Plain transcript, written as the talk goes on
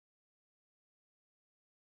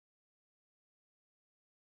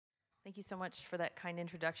Thank you so much for that kind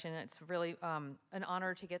introduction. It's really an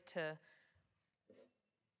honor to get to.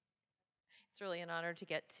 It's really an honor to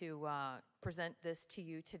get to present this to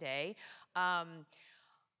you today.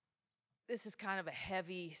 This is kind of a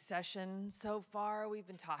heavy session so far. We've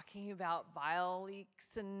been talking about bile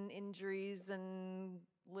leaks and injuries and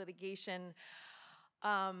litigation.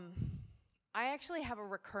 I actually have a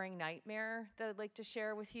recurring nightmare that I'd like to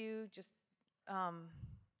share with you. Just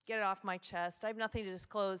get it off my chest. I have nothing to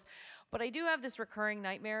disclose, but I do have this recurring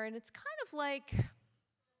nightmare, and it's kind of like,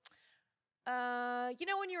 you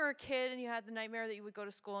know, when you were a kid and you had the nightmare that you would go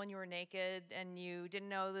to school and you were naked and you didn't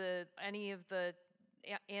know any of the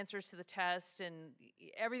answers to the test and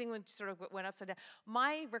everything sort of went upside down.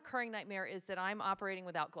 My recurring nightmare is that I'm operating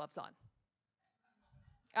without gloves on.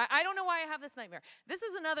 I don't know why I have this nightmare. This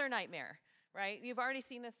is another nightmare, right? You've already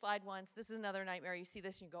seen this slide once. This is another nightmare. You see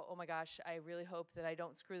this and you go, oh my gosh, I really hope that I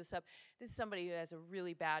don't screw this up. This is somebody who has a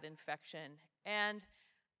really bad infection. And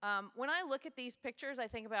when I look at these pictures, I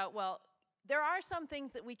think about, well, there are some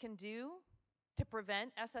things that we can do to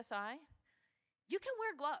prevent SSI. You can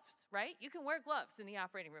wear gloves, right? You can wear gloves in the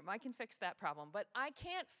operating room. I can fix that problem, but I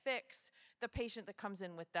can't fix the patient that comes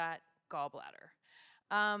in with that gallbladder.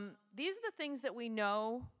 These are the things that we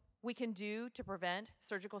know we can do to prevent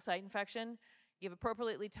surgical site infection. You have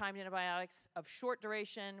appropriately timed antibiotics of short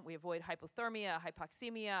duration. We avoid hypothermia,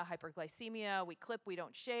 hypoxemia, hyperglycemia. We clip, we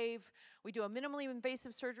don't shave. We do a minimally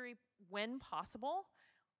invasive surgery when possible.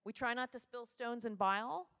 We try not to spill stones and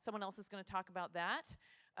bile. Someone else is going to talk about that.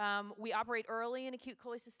 We operate early in acute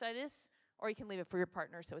cholecystitis, or you can leave it for your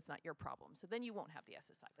partner so it's not your problem. So then you won't have the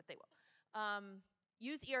SSI, but they will.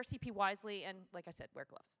 Use ERCP wisely, and like I said, wear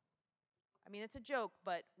gloves. I mean, it's a joke,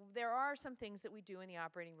 but there are some things that we do in the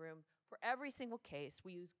operating room for every single case.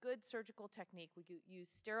 We use good surgical technique, we use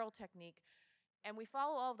sterile technique, and we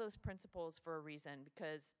follow all of those principles for a reason,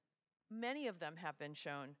 because many of them have been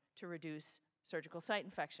shown to reduce surgical site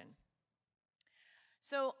infection.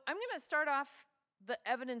 So I'm going to start off the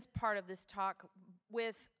evidence part of this talk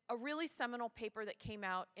with a really seminal paper that came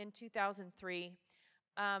out in 2003.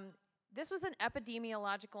 This was an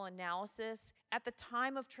epidemiological analysis at the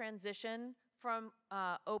time of transition from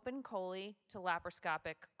open chole to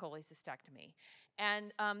laparoscopic cholecystectomy.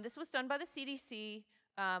 And this was done by the CDC.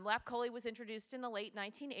 Lap chole was introduced in the late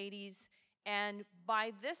 1980s. And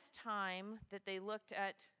by this time that they looked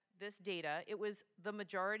at this data, it was the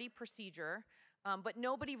majority procedure. But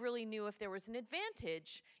nobody really knew if there was an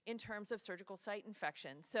advantage in terms of surgical site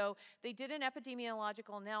infection. So they did an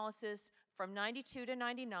epidemiological analysis from 92 to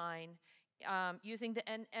 99 using the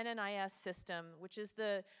NNIS system, which is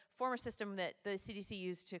the former system that the CDC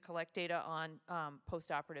used to collect data on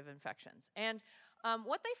postoperative infections. And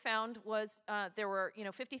what they found was there were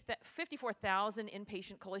 54,000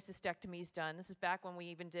 inpatient cholecystectomies done. This is back when we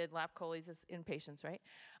even did lap choles as inpatients, right?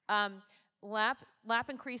 Lap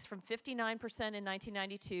increased from 59% in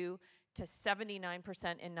 1992 to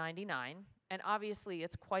 79% in 99. And obviously,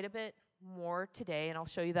 it's quite a bit more today, and I'll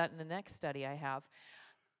show you that in the next study I have.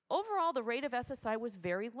 Overall, the rate of SSI was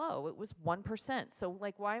very low. It was 1%. So,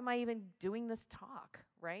 like, why am I even doing this talk,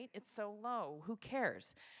 right? It's so low. Who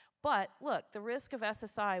cares? But look, the risk of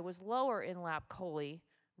SSI was lower in lap chole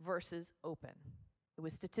versus open. It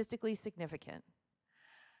was statistically significant.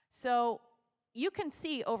 So you can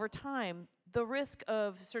see over time the risk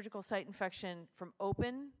of surgical site infection from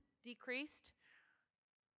open decreased,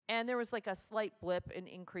 and there was like a slight blip, an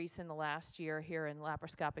increase in the last year here in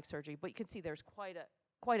laparoscopic surgery, but you can see there's quite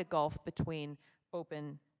a gulf between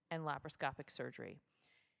open and laparoscopic surgery.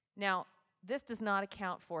 Now, this does not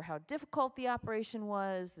account for how difficult the operation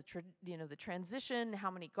was, the transition, how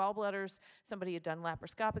many gallbladders somebody had done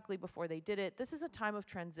laparoscopically before they did it. This is a time of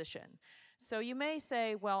transition. So you may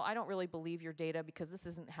say, well, I don't really believe your data because this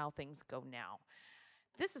isn't how things go now.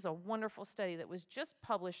 This is a wonderful study that was just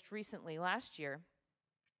published recently, last year.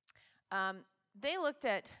 They looked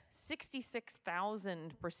at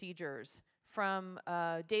 66,000 procedures from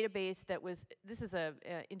a database that was, this is an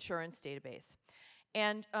insurance database.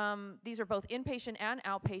 And these are both inpatient and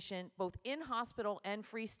outpatient, both in-hospital and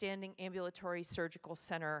freestanding ambulatory surgical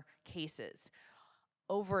center cases.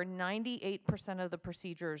 Over 98% of the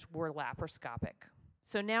procedures were laparoscopic.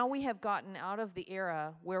 So now we have gotten out of the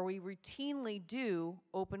era where we routinely do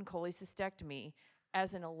open cholecystectomy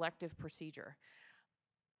as an elective procedure.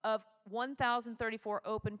 Of 1,034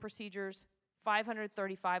 open procedures,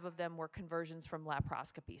 535 of them were conversions from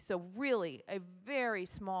laparoscopy. So really, a very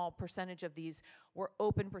small percentage of these were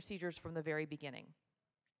open procedures from the very beginning.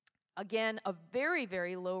 Again, a very,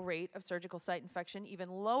 very low rate of surgical site infection, even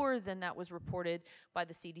lower than that was reported by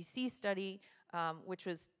the CDC study, which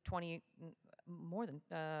was more than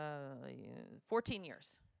 14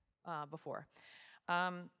 years before.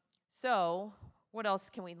 So what else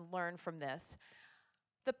can we learn from this?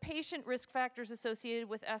 The patient risk factors associated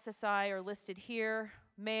with SSI are listed here: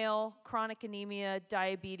 male, chronic anemia,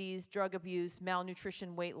 diabetes, drug abuse,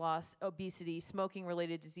 malnutrition, weight loss, obesity,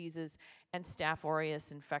 smoking-related diseases, and Staph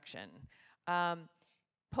aureus infection.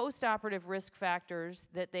 Post-operative risk factors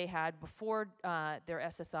that they had before their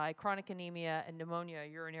SSI: chronic anemia and pneumonia,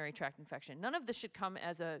 urinary tract infection. None of this should come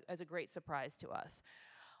as a great surprise to us.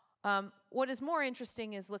 What is more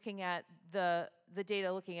interesting is looking at the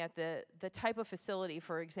data, looking at the type of facility.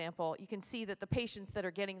 For example, you can see that the patients that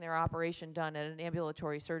are getting their operation done at an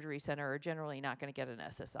ambulatory surgery center are generally not going to get an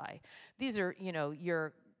SSI. These are, you know,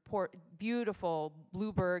 your beautiful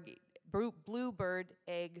bluebird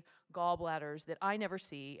egg gallbladders that I never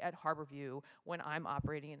see at Harborview when I'm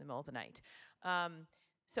operating in the middle of the night.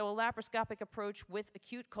 So a laparoscopic approach with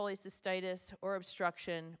acute cholecystitis or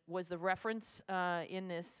obstruction was the reference in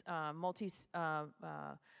this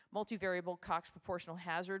multivariable Cox proportional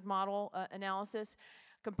hazard model analysis.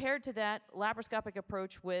 Compared to that, laparoscopic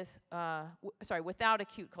approach with, without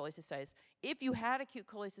acute cholecystitis. If you had acute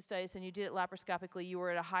cholecystitis and you did it laparoscopically, you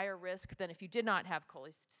were at a higher risk than if you did not have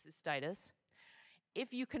cholecystitis.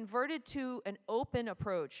 If you converted to an open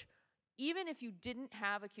approach, even if you didn't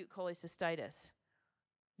have acute cholecystitis,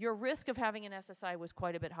 your risk of having an SSI was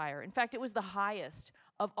quite a bit higher. In fact, it was the highest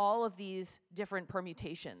of all of these different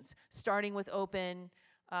permutations, starting with open,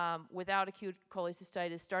 without acute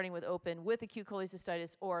cholecystitis, starting with open with acute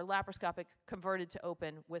cholecystitis, or laparoscopic converted to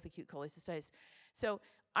open with acute cholecystitis. So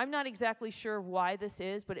I'm not exactly sure why this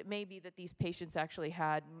is, but it may be that these patients actually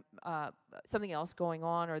had something else going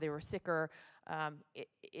on, or they were sicker.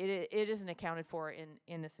 It isn't accounted for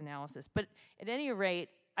in this analysis. But at any rate,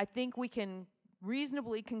 I think we can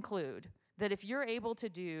reasonably conclude that if you're able to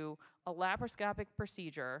do a laparoscopic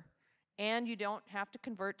procedure and you don't have to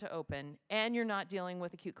convert to open, and you're not dealing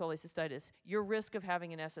with acute cholecystitis, your risk of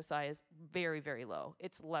having an SSI is very, very low.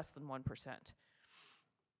 It's less than 1%.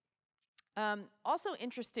 Also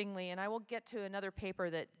interestingly, and I will get to another paper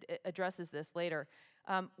that addresses this later,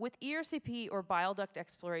 with ERCP or bile duct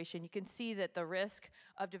exploration, you can see that the risk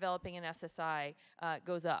of developing an SSI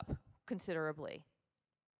goes up considerably.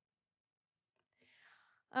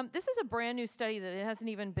 This is a brand new study that it hasn't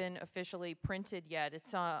even been officially printed yet.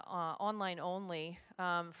 It's online only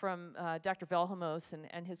from Dr. Velhamos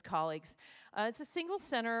and his colleagues. It's a single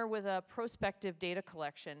center with a prospective data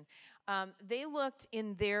collection. They looked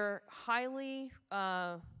in their highly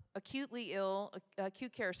acutely ill,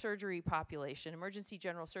 acute care surgery population, emergency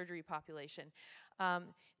general surgery population,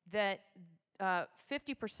 that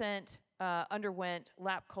 50% underwent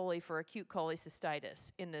lap chole for acute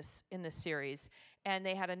cholecystitis in this series, and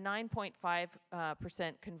they had a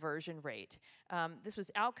 9.5% conversion rate. This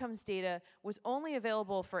was outcomes data, was only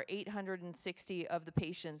available for 860 of the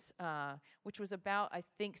patients, which was about, I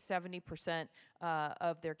think, 70%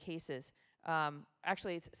 of their cases.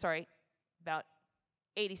 Actually, it's, sorry, about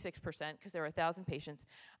 86%, because there were 1,000 patients.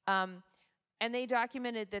 And they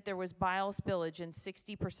documented that there was bile spillage in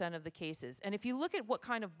 60% of the cases. And if you look at what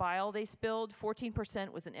kind of bile they spilled,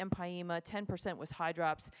 14% was an empyema, 10% was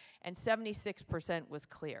hydrops, and 76% was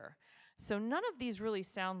clear. So none of these really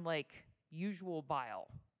sound like usual bile.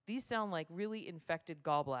 These sound like really infected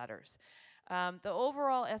gallbladders. The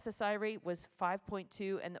overall SSI rate was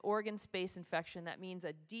 5.2, and the organ space infection, that means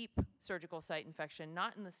a deep surgical site infection,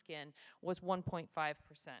 not in the skin, was 1.5%.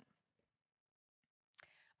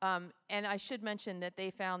 And I should mention that they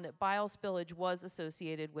found that bile spillage was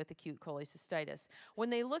associated with acute cholecystitis. When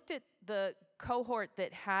they looked at the cohort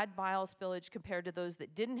that had bile spillage compared to those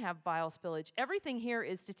that didn't have bile spillage, everything here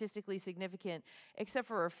is statistically significant, except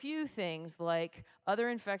for a few things like other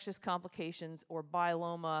infectious complications or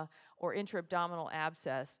biloma or intra-abdominal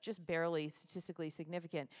abscess, just barely statistically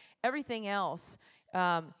significant. Everything else,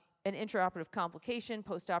 an intraoperative complication,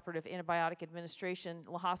 postoperative antibiotic administration,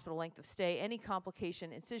 hospital length of stay, any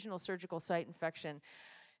complication, incisional surgical site infection.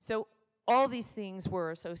 So all these things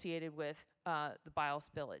were associated with the bile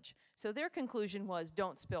spillage. So their conclusion was,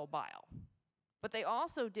 don't spill bile. But they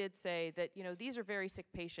also did say that, you know, these are very sick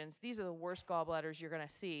patients. These are the worst gallbladders you're going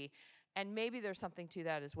to see. And maybe there's something to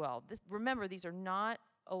that as well. Remember, these are not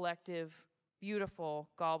elective, beautiful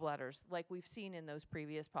gallbladders like we've seen in those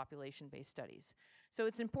previous population-based studies. So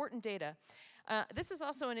it's important data. This is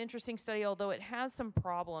also an interesting study, although it has some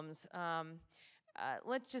problems.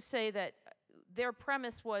 Let's just say that their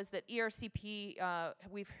premise was that ERCP,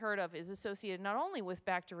 we've heard of, is associated not only with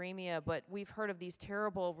bacteremia, but we've heard of these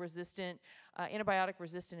terrible resistant,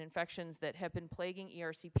 antibiotic-resistant infections that have been plaguing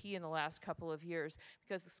ERCP in the last couple of years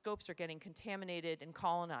because the scopes are getting contaminated and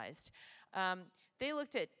colonized. They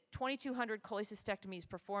looked at 2,200 cholecystectomies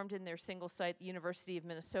performed in their single site, the University of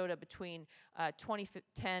Minnesota, between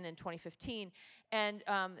 2010 and 2015. And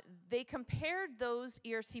they compared those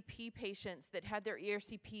ERCP patients that had their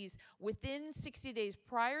ERCPs within 60 days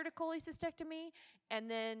prior to cholecystectomy,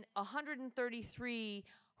 and then 133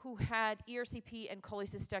 who had ERCP and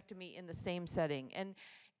cholecystectomy in the same setting. And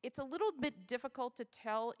it's a little bit difficult to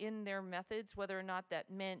tell in their methods whether or not that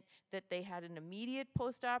meant that they had an immediate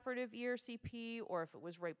postoperative ERCP or if it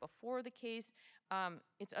was right before the case.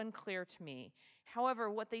 It's unclear to me. However,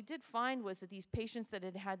 what they did find was that these patients that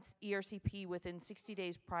had had ERCP within 60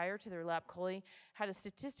 days prior to their lap chole had a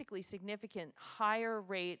statistically significant higher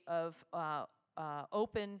rate of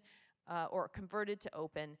open or converted to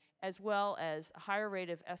open, as well as a higher rate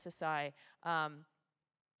of SSI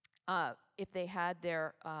if they had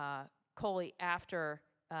their chole after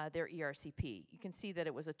their ERCP. You can see that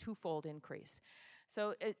it was a twofold increase.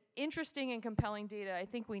 So interesting and compelling data. I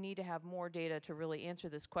think we need to have more data to really answer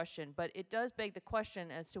this question, but it does beg the question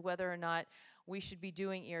as to whether or not we should be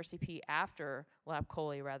doing ERCP after lap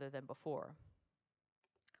chole rather than before.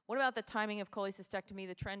 What about the timing of cholecystectomy?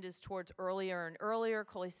 The trend is towards earlier and earlier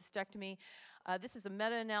cholecystectomy. This is a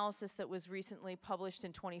meta-analysis that was recently published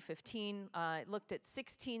in 2015. It looked at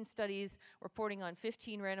 16 studies reporting on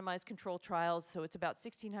 15 randomized controlled trials, so it's about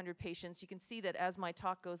 1,600 patients. You can see that as my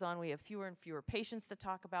talk goes on, we have fewer and fewer patients to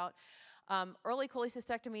talk about. Early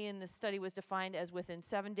cholecystectomy in this study was defined as within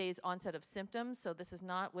 7 days onset of symptoms, so this is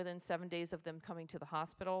not within 7 days of them coming to the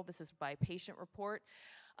hospital. This is by patient report.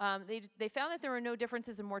 They found that there were no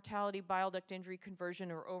differences in mortality, bile duct injury,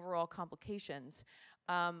 conversion, or overall complications.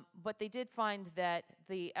 But they did find that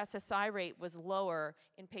the SSI rate was lower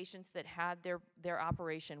in patients that had their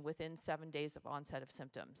operation within 7 days of onset of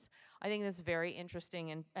symptoms. I think this is very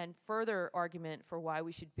interesting and further argument for why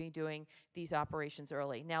we should be doing these operations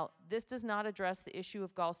early. Now, this does not address the issue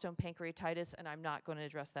of gallstone pancreatitis, and I'm not going to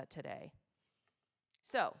address that today.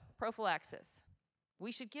 So, prophylaxis.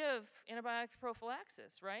 We should give antibiotics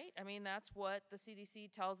prophylaxis, right? I mean, that's what the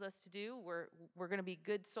CDC tells us to do. We're going to be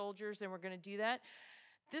good soldiers, and we're going to do that.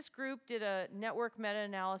 This group did a network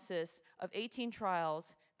meta-analysis of 18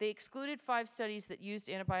 trials. They excluded 5 studies that used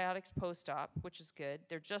antibiotics post-op, which is good.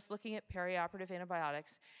 They're just looking at perioperative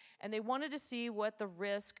antibiotics. And they wanted to see what the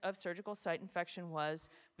risk of surgical site infection was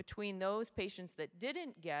between those patients that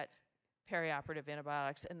didn't get perioperative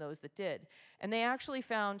antibiotics and those that did. And they actually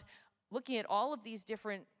found, looking at all of these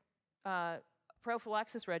different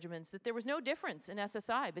prophylaxis regimens, that there was no difference in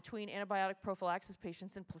SSI between antibiotic prophylaxis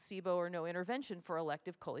patients and placebo or no intervention for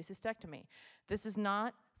elective cholecystectomy. This is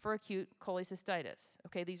not for acute cholecystitis.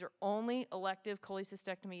 Okay, these are only elective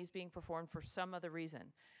cholecystectomies being performed for some other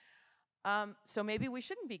reason. So maybe we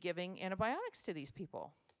shouldn't be giving antibiotics to these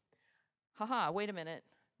people. Haha, wait a minute.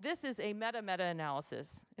 This is a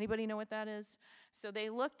meta-analysis. Anybody know what that is? So they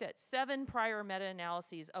looked at 7 prior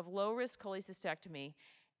meta-analyses of low-risk cholecystectomy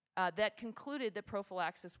that concluded that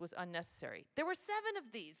prophylaxis was unnecessary. There were 7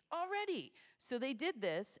 of these already. So they did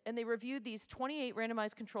this, and they reviewed these 28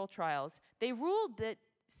 randomized controlled trials. They ruled that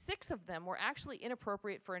 6 of them were actually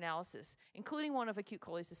inappropriate for analysis, including one of acute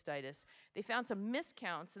cholecystitis. They found some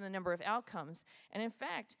miscounts in the number of outcomes, and in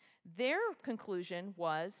fact, their conclusion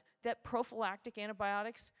was that prophylactic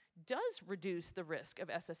antibiotics does reduce the risk of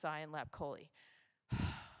SSI and lap chole.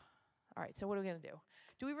 All right, so what are we going to do?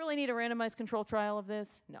 Do we really need a randomized control trial of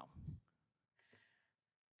this? No.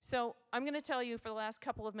 So I'm going to tell you for the last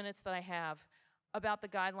couple of minutes that I have about the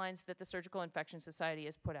guidelines that the Surgical Infection Society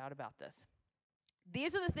has put out about this.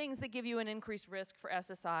 These are the things that give you an increased risk for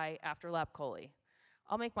SSI after lap chole.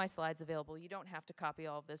 I'll make my slides available. You don't have to copy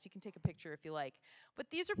all of this. You can take a picture if you like.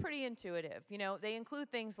 But these are pretty intuitive. You know, they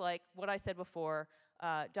include things like what I said before,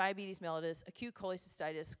 diabetes mellitus, acute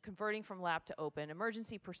cholecystitis, converting from lap to open,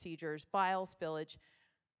 emergency procedures, bile spillage.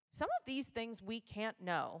 Some of these things we can't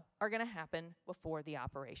know are going to happen before the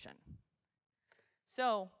operation.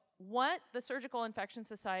 So what the Surgical Infection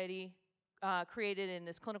Society created in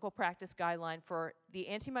this clinical practice guideline for the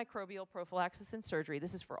antimicrobial prophylaxis and surgery,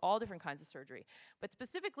 this is for all different kinds of surgery, but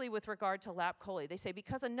specifically with regard to lap chole, they say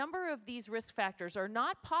because a number of these risk factors are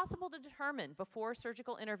not possible to determine before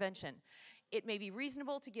surgical intervention, it may be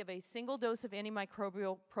reasonable to give a single dose of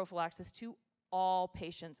antimicrobial prophylaxis to all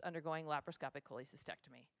patients undergoing laparoscopic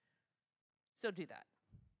cholecystectomy. So do that.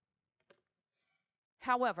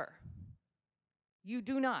 However, you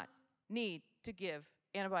do not need to give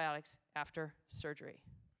antibiotics after surgery.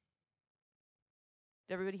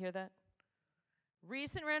 Did everybody hear that?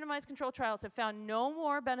 Recent randomized control trials have found no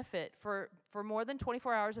more benefit for more than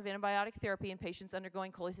 24 hours of antibiotic therapy in patients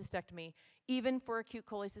undergoing cholecystectomy, even for acute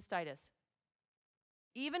cholecystitis.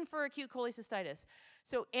 Even for acute cholecystitis.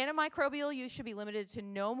 So antimicrobial use should be limited to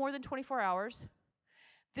no more than 24 hours.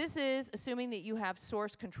 This is assuming that you have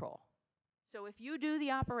source control. So if you do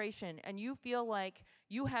the operation and you feel like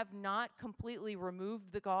you have not completely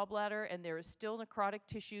removed the gallbladder and there is still necrotic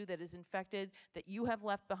tissue that is infected that you have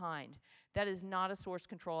left behind, that is not a source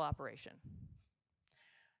control operation.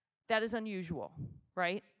 That is unusual,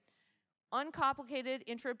 right? Uncomplicated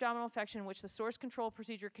intra-abdominal infection in which the source control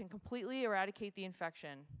procedure can completely eradicate the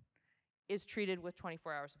infection is treated with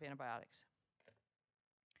 24 hours of antibiotics.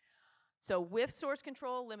 So with source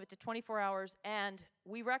control, limit to 24 hours, and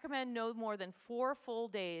we recommend no more than 4 full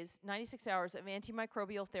days, 96 hours of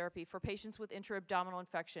antimicrobial therapy for patients with intra-abdominal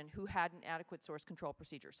infection who had an adequate source control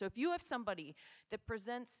procedure. So if you have somebody that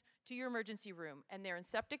presents to your emergency room and they're in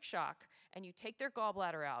septic shock and you take their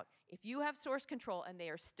gallbladder out, if you have source control and they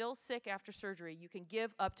are still sick after surgery, you can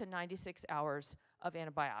give up to 96 hours of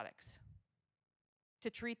antibiotics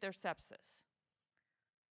to treat their sepsis.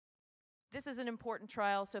 This is an important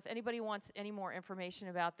trial, so if anybody wants any more information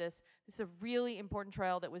about this, this is a really important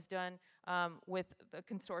trial that was done with the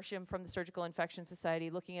consortium from the Surgical Infection Society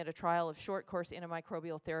looking at a trial of short-course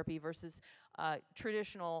antimicrobial therapy versus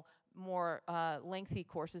traditional, more lengthy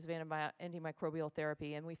courses of antimicrobial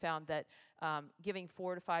therapy, and we found that giving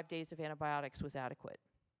 4 to 5 days of antibiotics was adequate.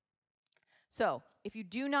 So, if you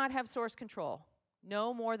do not have source control,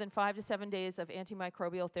 no more than 5 to 7 days of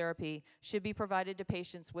antimicrobial therapy should be provided to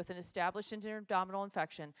patients with an established intra-abdominal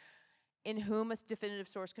infection in whom a definitive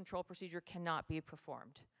source control procedure cannot be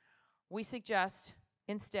performed. We suggest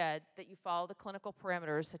instead that you follow the clinical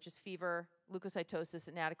parameters such as fever, leukocytosis,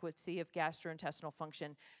 and adequacy of gastrointestinal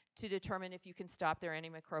function to determine if you can stop their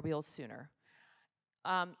antimicrobials sooner.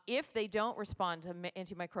 If they don't respond to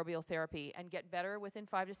antimicrobial therapy and get better within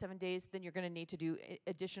 5 to 7 days, then you're going to need to do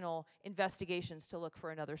additional investigations to look for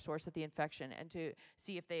another source of the infection and to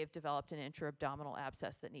see if they have developed an intra-abdominal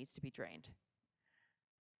abscess that needs to be drained.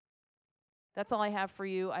 That's all I have for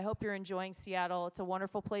you. I hope you're enjoying Seattle. It's a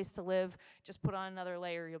wonderful place to live. Just put on another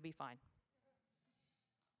layer, you'll be fine.